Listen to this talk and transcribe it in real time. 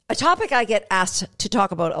A topic I get asked to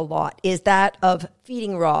talk about a lot is that of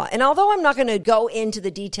feeding raw. And although I'm not going to go into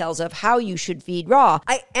the details of how you should feed raw,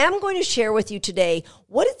 I am going to share with you today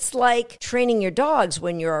what it's like training your dogs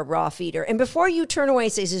when you're a raw feeder. And before you turn away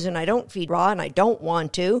and say, Susan, I don't feed raw and I don't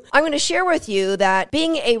want to, I'm going to share with you that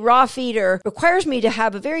being a raw feeder requires me to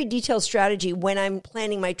have a very detailed strategy when I'm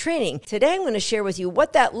planning my training. Today, I'm going to share with you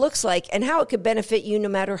what that looks like and how it could benefit you no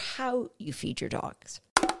matter how you feed your dogs.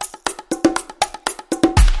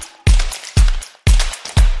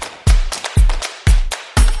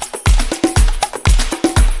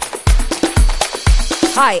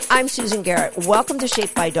 Hi, I'm Susan Garrett. Welcome to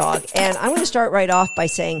Shaped by Dog. And I'm going to start right off by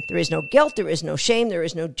saying there is no guilt, there is no shame, there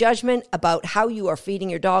is no judgment about how you are feeding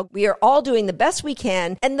your dog. We are all doing the best we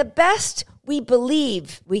can and the best we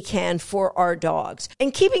believe we can for our dogs.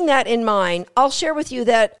 And keeping that in mind, I'll share with you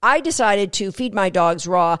that I decided to feed my dogs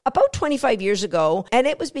raw about 25 years ago, and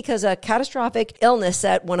it was because of a catastrophic illness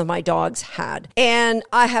that one of my dogs had. And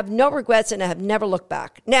I have no regrets and I have never looked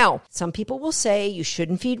back. Now, some people will say you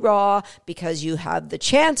shouldn't feed raw because you have the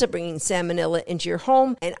chance of bringing salmonella into your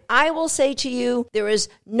home. And I will say to you, there is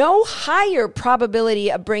no higher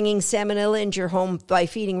probability of bringing salmonella into your home by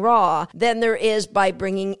feeding raw than there is by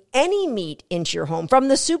bringing any meat into your home from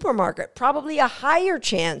the supermarket, probably a higher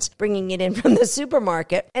chance bringing it in from the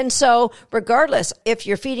supermarket. And so regardless, if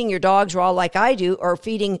you're feeding your dogs raw like I do, or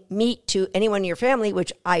feeding meat to anyone in your family,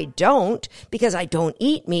 which I don't because I don't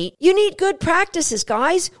eat meat, you need good practices,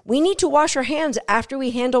 guys. We need to wash our hands after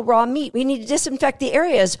we handle raw meat. We need to disinfect the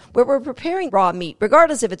areas where we're preparing raw meat,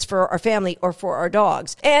 regardless if it's for our family or for our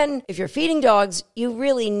dogs. And if you're feeding dogs, you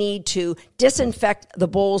really need to disinfect the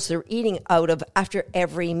bowls they're eating out of after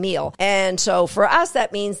every meal. And so for us,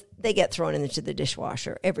 that means they get thrown into the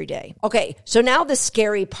dishwasher every day. Okay, so now the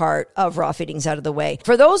scary part of raw feeding's out of the way.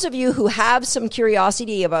 For those of you who have some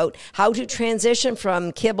curiosity about how to transition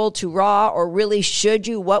from kibble to raw, or really should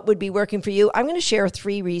you, what would be working for you, I'm going to share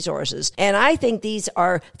 3 resources. And I think these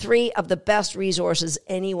are 3 of the best resources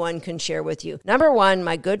anyone can share with you. Number 1,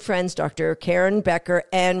 my good friends, Dr. Karen Becker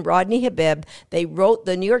and Rodney Habib, they wrote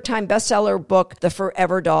the New York Times bestseller book, The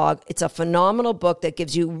Forever Dog. It's a phenomenal book that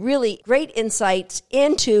gives you really great insights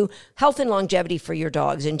into health and longevity for your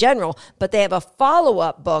dogs in general, but they have a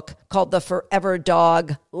follow-up book called The Forever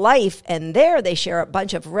Dog Life, and there they share a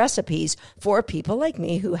bunch of recipes for people like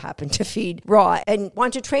me who happen to feed raw and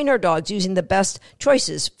want to train our dogs using the best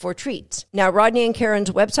choices for treats. Now, Rodney and Karen's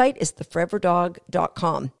website is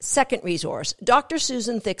theforeverdog.com. Second resource, Dr.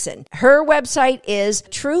 Susan Thixon. Her website is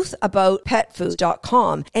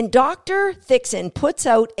truthaboutpetfoods.com, and Dr. Thixon puts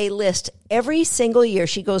out a list every single year.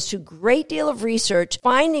 She goes to a great deal of research,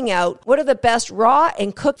 finding out what are the best raw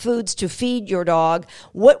and cooked foods to feed your dog,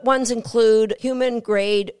 what ones include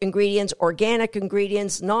human-grade ingredients, organic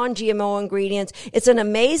ingredients, non-GMO ingredients. It's an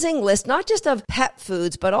amazing list, not just of pet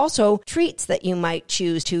foods, but also treats that you might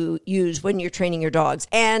choose to use when you're training your dogs.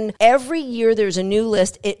 And every year there's a new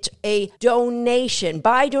list. It's a donation.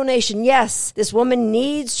 By donation, yes, this woman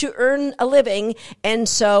needs to earn a living, and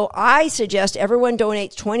so I suggest everyone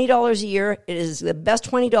donates $20 a year. It is the best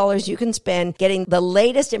 $20 you can spend getting the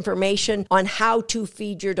latest information on how to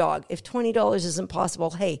feed your dog. If $20 isn't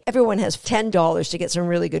possible, hey, everyone has $10 to get some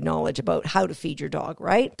really good knowledge about how to feed your dog,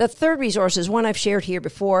 right? The third resource is one I've shared here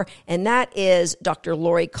before, and that is Dr.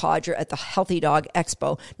 Lori Codger at the Healthy Dog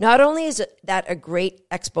Expo. Not only is that a great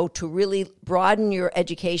expo to really broaden your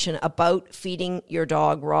education about feeding your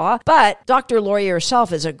dog raw, but Dr. Lori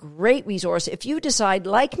herself is a great resource if you decide,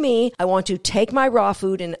 like me, I want to take my raw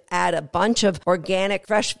food and add a bunch of organic,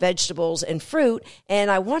 fresh vegetables and fruit,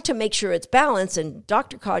 and I want to make sure it's balanced, and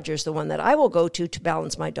Dr. Codger is the one that I will go to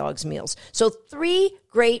balance my dog's meals. So 3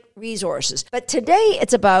 great resources. But today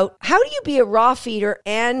it's about how do you be a raw feeder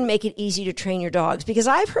and make it easy to train your dogs? Because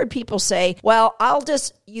I've heard people say, well, I'll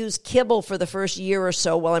just use kibble for the first year or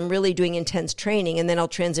so while I'm really doing intense training, and then I'll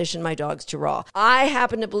transition my dogs to raw. I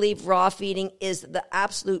happen to believe raw feeding is the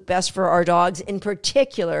absolute best for our dogs. In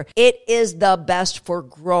particular, it is the best for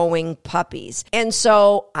growing puppies. And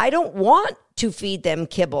so I don't want to feed them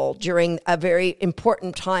kibble during a very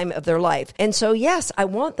important time of their life. And so, yes, I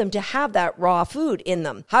want them to have that raw food in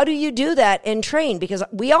them. How do you do that and train? Because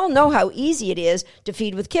we all know how easy it is to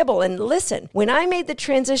feed with kibble. And listen, when I made the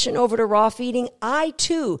transition over to raw feeding, I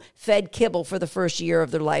too fed kibble for the first year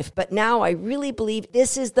of their life. But now I really believe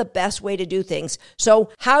this is the best way to do things.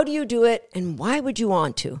 So how do you do it and why would you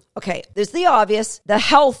want to? Okay, there's the obvious, the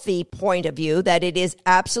healthy point of view that it is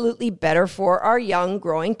absolutely better for our young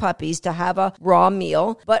growing puppies to have a raw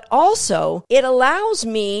meal, but also it allows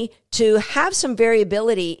me to have some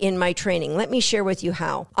variability in my training. Let me share with you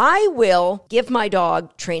how. I will give my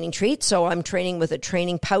dog training treats. So I'm training with a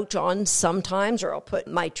training pouch on sometimes, or I'll put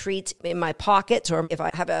my treats in my pockets, or if I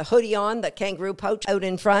have a hoodie on, the kangaroo pouch out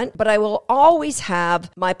in front. But I will always have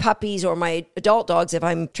my puppies or my adult dogs, if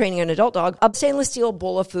I'm training an adult dog, a stainless steel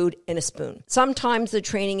bowl of food and a spoon. Sometimes the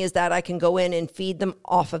training is that I can go in and feed them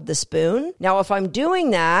off of the spoon. Now, if I'm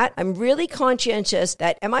doing that, I'm really conscientious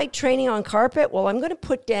that, am I training on carpet? Well, I'm going to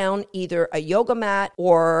put down either a yoga mat,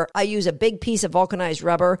 or I use a big piece of vulcanized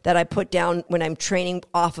rubber that I put down when I'm training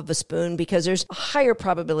off of a spoon, because there's a higher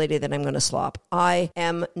probability that I'm going to slop. I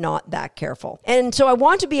am not that careful. And so I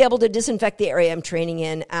want to be able to disinfect the area I'm training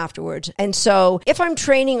in afterwards. And so if I'm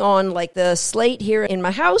training on like the slate here in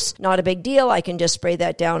my house, not a big deal. I can just spray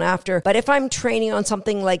that down after. But if I'm training on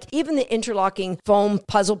something like even the interlocking foam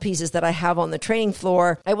puzzle pieces that I have on the training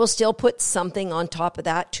floor, I will still put something on top of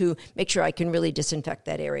that to make sure I can really disinfect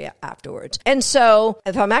that area afterwards. And so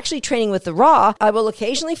if I'm actually training with the raw, I will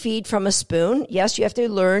occasionally feed from a spoon. Yes, you have to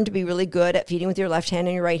learn to be really good at feeding with your left hand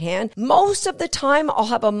and your right hand. Most of the time, I'll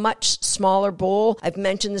have a much smaller bowl. I've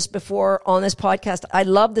mentioned this before on this podcast. I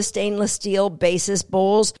love the stainless steel Basis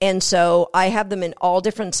bowls. And so I have them in all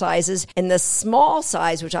different sizes. And the small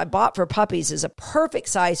size, which I bought for puppies, is a perfect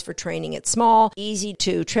size for training. It's small, easy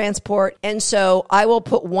to transport. And so I will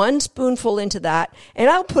put one spoonful into that and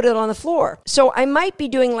I'll put it on the floor. So I might be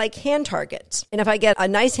doing like hand targets. And if I get a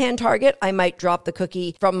nice hand target, I might drop the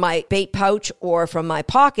cookie from my bait pouch or from my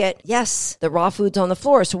pocket. Yes, the raw food's on the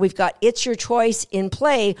floor. So we've got It's Your Choice in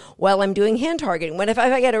play while I'm doing hand targeting. If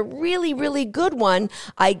I get a really, really good one,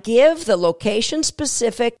 I give the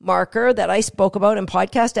location-specific marker that I spoke about in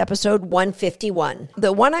podcast episode 151.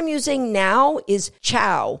 The one I'm using now is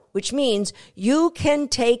chow, which means you can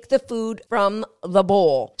take the food from the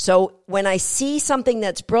bowl. So when I see something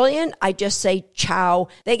that's brilliant, I just say chow.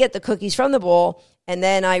 They get the cookies from the bowl. And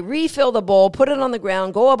then I refill the bowl, put it on the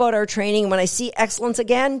ground, go about our training. When I see excellence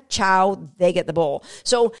again, chow, they get the bowl.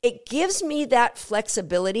 So it gives me that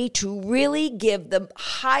flexibility to really give the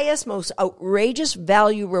highest, most outrageous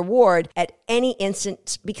value reward at any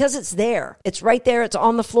instant, because it's there. It's right there. It's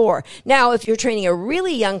on the floor. Now, if you're training a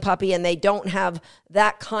really young puppy and they don't have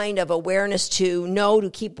that kind of awareness to know to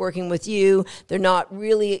keep working with you, they're not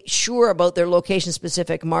really sure about their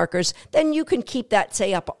location-specific markers, then you can keep that,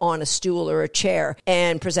 say, up on a stool or a chair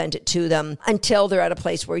and present it to them until they're at a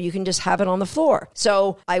place where you can just have it on the floor.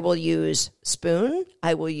 So I will use spoon.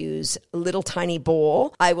 I will use a little tiny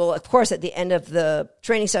bowl. I will, of course, at the end of the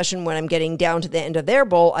training session, when I'm getting down to the end of their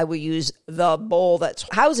bowl, I will use the bowl that's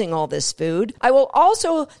housing all this food. I will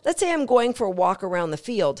also, let's say I'm going for a walk around the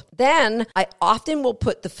field. Then I often will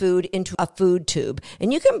put the food into a food tube.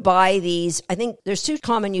 And you can buy these. I think there's two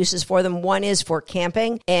common uses for them. One is for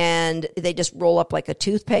camping, and they just roll up like a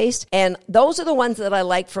toothpaste. And those are the ones that I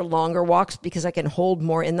like for longer walks because I can hold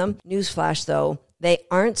more in them. Newsflash though, they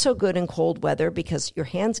aren't so good in cold weather because your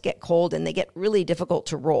hands get cold and they get really difficult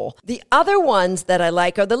to roll. The other ones that I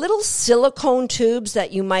like are the little silicone tubes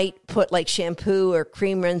that you might put like shampoo or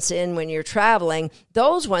cream rinse in when you're traveling.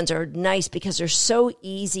 Those ones are nice because they're so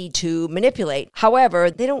easy to manipulate.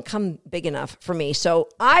 However, they don't come big enough for me. So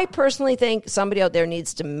I personally think somebody out there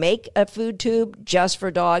needs to make a food tube just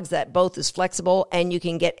for dogs that both is flexible and you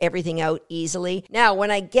can get everything out easily. Now,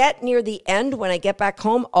 when I get near the end, when I get back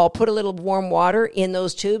home, I'll put a little warm water in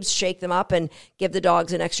those tubes, shake them up, and give the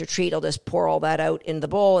dogs an extra treat. I'll just pour all that out in the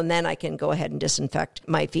bowl, and then I can go ahead and disinfect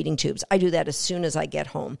my feeding tubes. I do that as soon as I get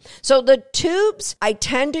home. So the tubes, I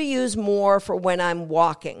tend to use more for when I'm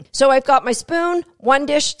walking. So I've got my spoon, one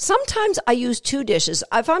dish. Sometimes I use two dishes.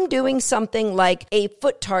 If I'm doing something like a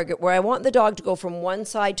foot target where I want the dog to go from one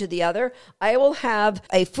side to the other, I will have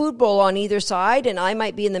a food bowl on either side, and I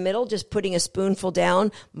might be in the middle just putting a spoonful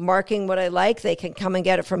down, marking what I like. They can come and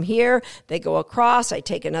get it from here. They go across. I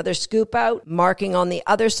take another scoop out, marking on the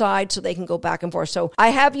other side so they can go back and forth. So I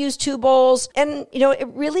have used two bowls, and it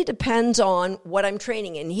really depends on what I'm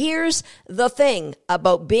training in. Here's the thing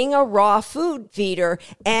about being a raw food feeder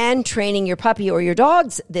and training your puppy or your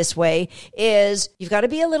dogs this way is you've got to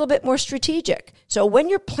be a little bit more strategic. So when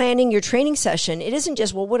you're planning your training session, it isn't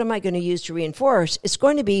just, well, what am I going to use to reinforce? It's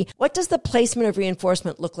going to be, what does the placement of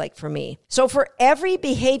reinforcement look like for me? So for every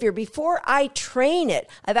behavior, before I train it,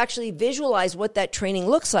 I've actually visualized what that training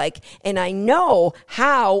looks like, and I know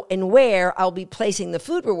how and where I'll be placing the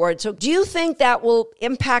food reward. So do you think that will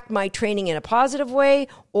impact my training in a positive way,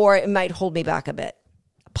 or it might hold me back a bit?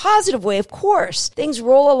 positive way, of course, things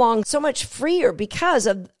roll along so much freer because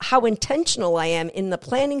of how intentional I am in the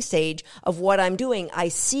planning stage of what I'm doing. I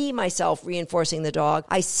see myself reinforcing the dog.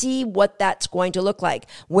 I see what that's going to look like.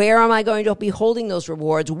 Where am I going to be holding those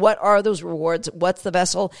rewards? What are those rewards? What's the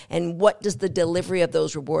vessel? And what does the delivery of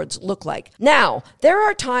those rewards look like? Now, there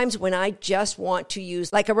are times when I just want to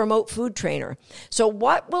use like a remote food trainer. So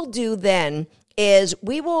what we'll do then is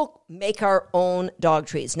we will make our own dog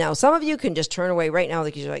treats. Now, some of you can just turn away right now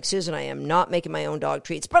because you're like, Susan, I am not making my own dog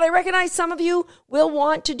treats. But I recognize some of you will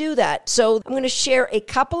want to do that. So I'm going to share a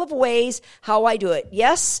couple of ways how I do it.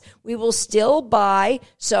 Yes, we will still buy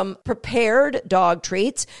some prepared dog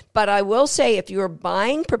treats, but I will say if you're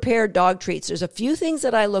buying prepared dog treats, there's a few things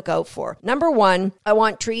that I look out for. Number one, I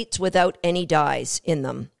want treats without any dyes in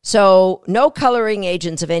them. So no coloring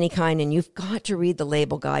agents of any kind, and you've got to read the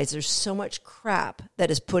label, guys. There's so much crap that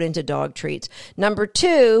is put into dog treats. Number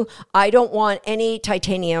two, I don't want any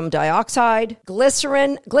titanium dioxide.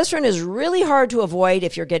 Glycerin. Glycerin is really hard to avoid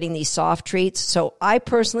if you're getting these soft treats. So I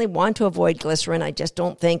personally want to avoid glycerin. I just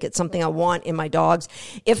don't think it's something I want in my dogs.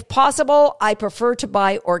 If possible, I prefer to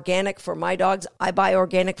buy organic for my dogs. I buy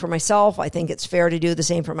organic for myself. I think it's fair to do the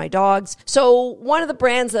same for my dogs. So one of the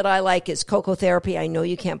brands that I like is Coco Therapy. I know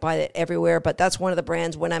you can't buy that everywhere, but that's one of the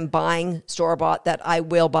brands when I'm buying store-bought that I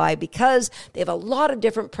will buy because they have a lot of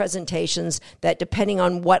different presentations that depending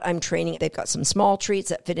on what I'm training, they've got some small treats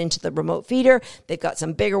that fit into the remote feeder. They've got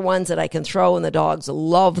some bigger ones that I can throw and the dogs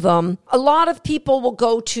love them. A lot of people will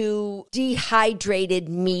go to dehydrated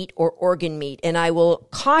meat or organ meat, and I will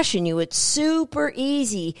caution you, it's super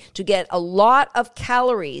easy to get a lot of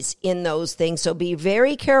calories in those things. So be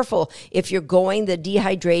very careful if you're going the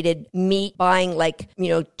dehydrated meat, buying like,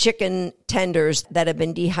 chicken tenders that have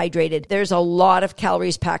been dehydrated. There's a lot of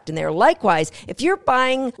calories packed in there. Likewise, if you're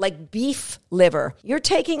buying like beef liver, you're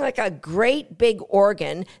taking like a great big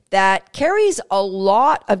organ that carries a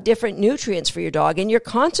lot of different nutrients for your dog and you're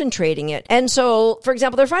concentrating it. And so, for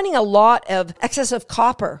example, they're finding a lot of excessive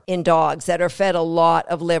copper in dogs that are fed a lot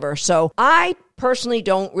of liver. So I personally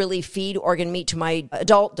don't really feed organ meat to my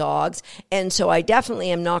adult dogs, and so I definitely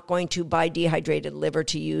am not going to buy dehydrated liver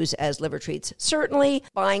to use as liver treats. Certainly,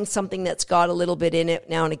 buying something that's got a little bit in it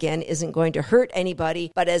now and again isn't going to hurt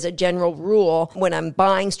anybody, but as a general rule, when I'm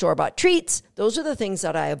buying store-bought treats, those are the things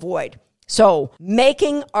that I avoid. So,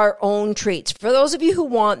 making our own treats. For those of you who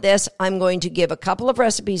want this, I'm going to give a couple of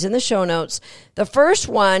recipes in the show notes. The first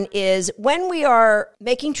one is when we are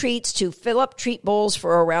making treats to fill up treat bowls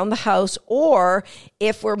for around the house, or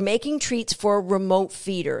if we're making treats for remote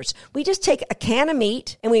feeders. We just take a can of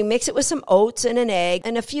meat and we mix it with some oats and an egg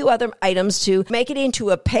and a few other items to make it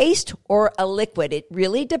into a paste or a liquid. It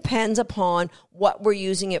really depends upon what we're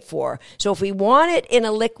using it for. So if we want it in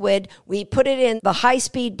a liquid, we put it in the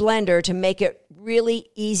high-speed blender to make it really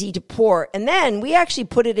easy to pour. And then we actually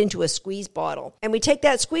put it into a squeeze bottle. And we take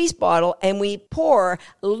that squeeze bottle and we pour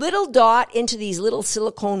a little dot into these little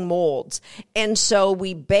silicone molds. And so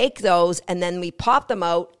we bake those and then we pop them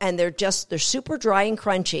out and they're super dry and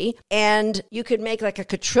crunchy. And you could make like a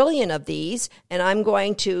quadrillion of these. And I'm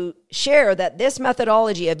going to share that this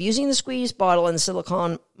methodology of using the squeeze bottle and the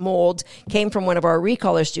silicone molds came from one of our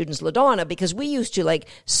recolor students, LaDonna, because we used to like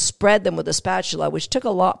spread them with a spatula, which took a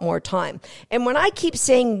lot more time. And when I keep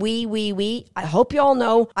saying we, I hope you all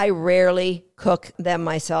know I rarely cook them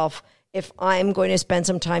myself. If I'm going to spend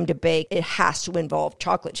some time to bake, it has to involve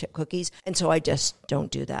chocolate chip cookies. And so I just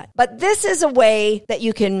don't do that. But this is a way that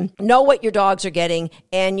you can know what your dogs are getting.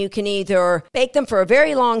 And you can either bake them for a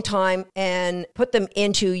very long time and put them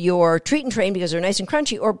into your treat and train because they're nice and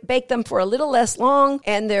crunchy, or bake them for a little less long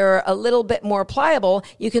and they're a little bit more pliable.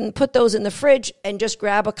 You can put those in the fridge and just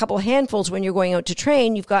grab a couple handfuls when you're going out to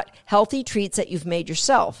train. You've got healthy treats that you've made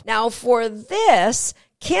yourself. Now for this,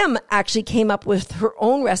 Kim actually came up with her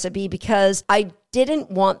own recipe because I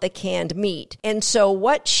didn't want the canned meat. And so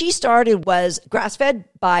what she started was grass-fed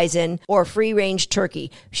bison or free-range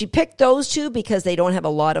turkey. She picked those two because they don't have a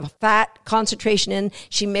lot of fat concentration in.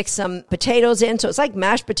 She mixed some potatoes in, so it's like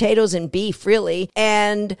mashed potatoes and beef, really.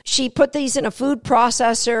 And she put these in a food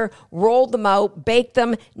processor, rolled them out, baked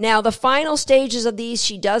them. Now, the final stages of these,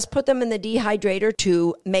 she does put them in the dehydrator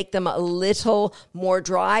to make them a little more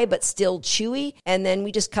dry, but still chewy. And then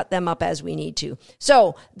we just cut them up as we need to.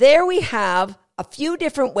 So there we have a few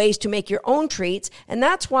different ways to make your own treats. And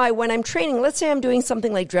that's why when I'm training, let's say I'm doing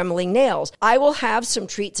something like dremeling nails, I will have some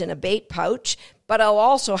treats in a bait pouch but I'll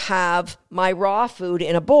also have my raw food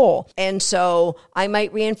in a bowl. And so I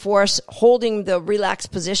might reinforce holding the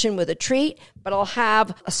relaxed position with a treat, but I'll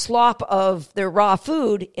have a slop of their raw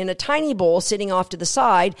food in a tiny bowl sitting off to the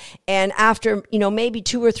side. And after, maybe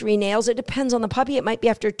 2 or 3 nails, it depends on the puppy. It might be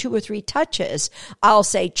after 2 or 3 touches, I'll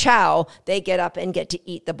say chow. They get up and get to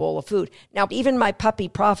eat the bowl of food. Now, even my puppy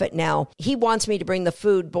Prophet now, he wants me to bring the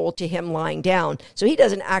food bowl to him lying down. So he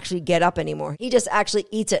doesn't actually get up anymore. He just actually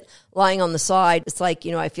eats it lying on the side. It's like,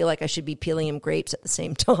 I feel like I should be peeling him grapes at the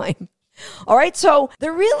same time. All right. So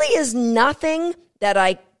there really is nothing that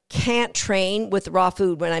I can't train with raw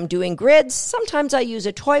food. When I'm doing grids, sometimes I use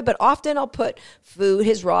a toy, but often I'll put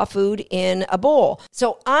his raw food in a bowl.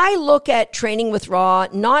 So I look at training with raw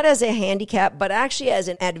not as a handicap, but actually as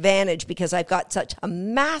an advantage, because I've got such a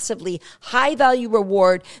massively high value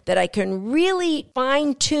reward that I can really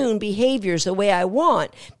fine tune behaviors the way I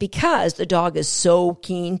want because the dog is so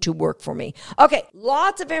keen to work for me. Okay,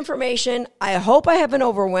 lots of information. I hope I haven't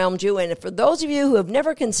overwhelmed you. And for those of you who have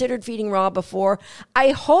never considered feeding raw before, I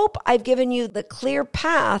hope I've given you the clear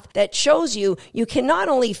path that shows you can not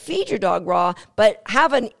only feed your dog raw, but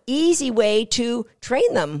have an easy way to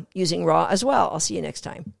train them using raw as well. I'll see you next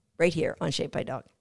time, right here on Shaped by Dog.